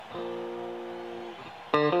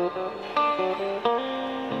Went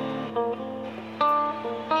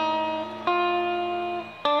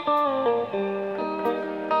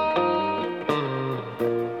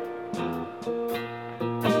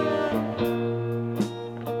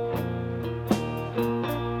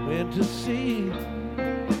to see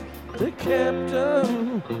the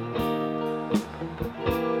captain,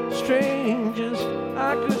 strangest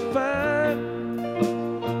I could find.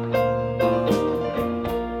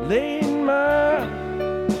 Laid my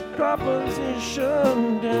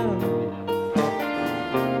proposition down,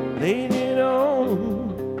 laid it on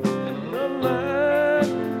the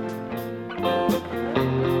line.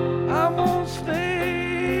 I won't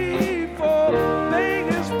stay for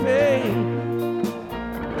beggar's pay,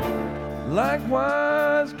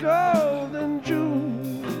 likewise gold and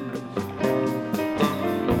jewels,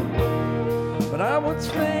 but I would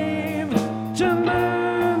slave to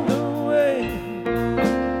learn the way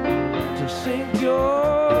to sink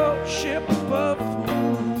your ship of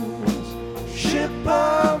fools, ship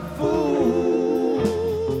of fools,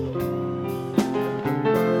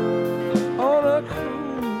 on a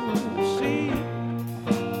cruel sea,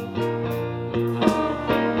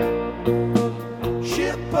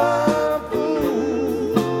 ship of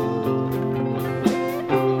fools,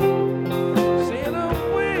 sail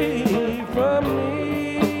away from me.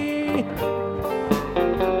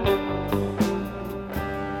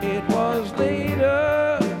 It was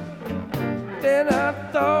later than I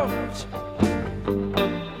thought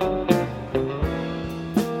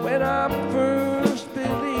when I first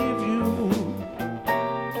believed you.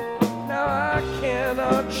 Now I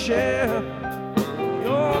cannot share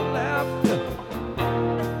your laughter,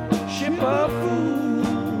 ship of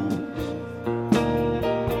fools.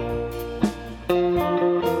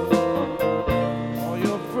 All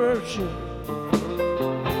your virtue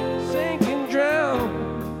sink and drown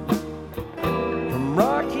from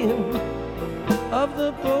rocking of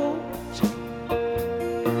the boat,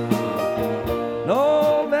 and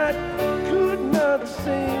all that could not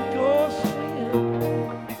sink or swim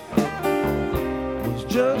was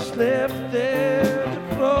just left there to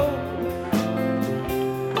float.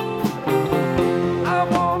 I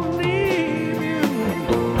won't leave you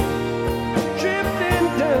drifting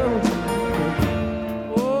down.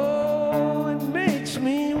 Oh, it makes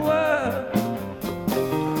me wild.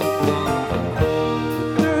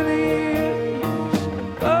 30 years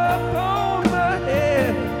upon my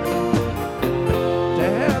head to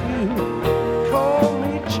have you call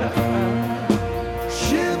me child,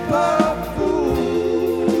 ship of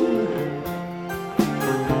fools,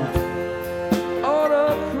 on a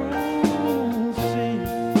cruel sea,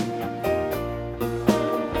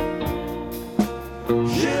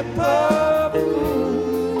 ship of fools,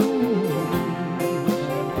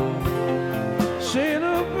 sail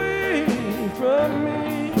away from me.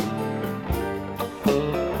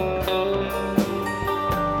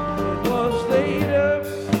 It was later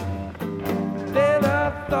than I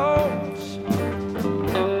thought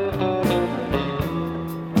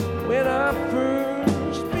when I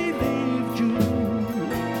first believed you.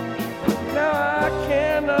 Now I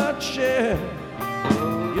cannot share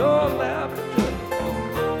your laughter,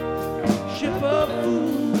 ship of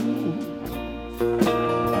fools.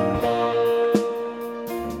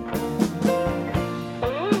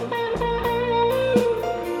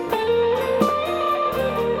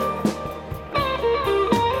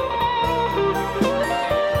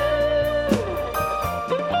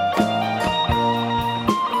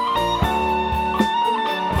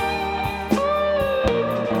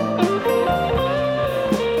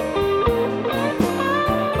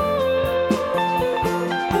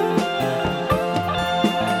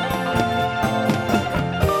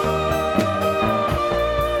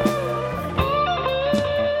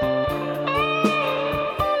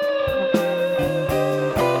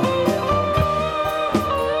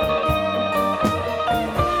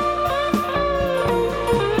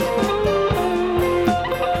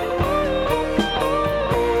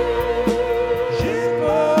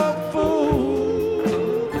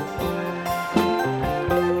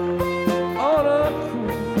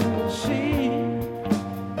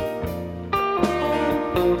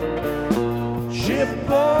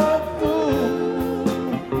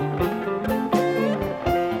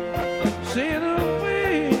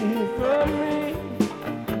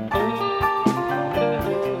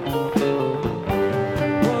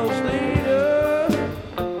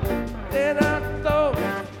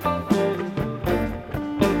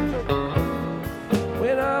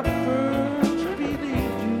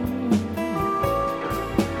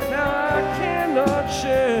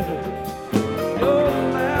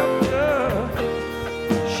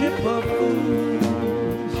 ship of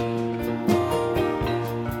fools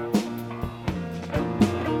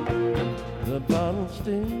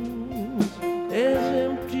stands as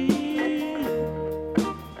empty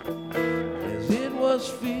as it was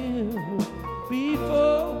filled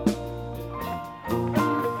before.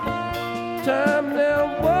 Time there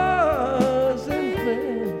wasn't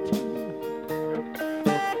plenty,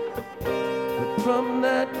 but from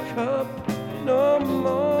that cup no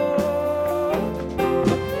more.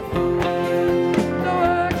 No,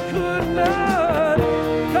 I could not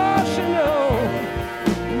caution on.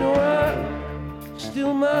 No, I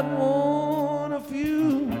still might want a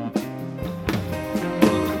few.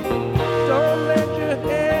 Don't let your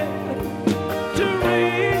head to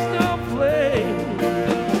raise no flame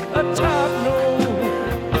atop no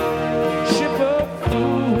ship of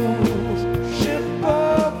fools, ship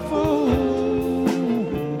of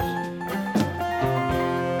fools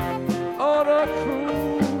on a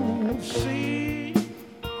cruel sea,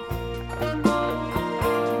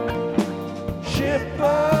 ship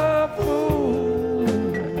of fools,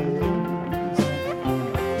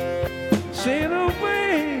 sail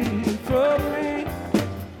away from me.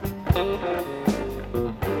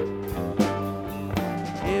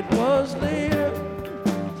 It was later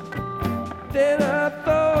than I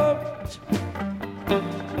thought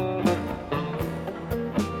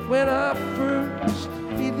when I first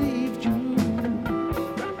believed you.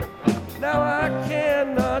 Now I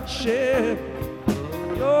cannot share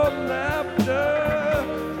your laughter,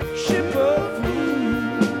 ship of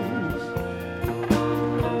fools.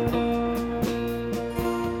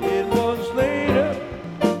 It was later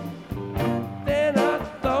than I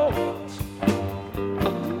thought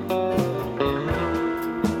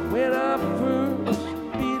when I first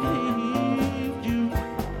believed you.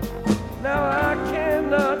 Now I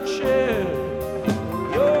cannot share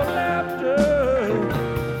your laughter,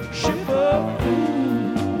 ship of fools.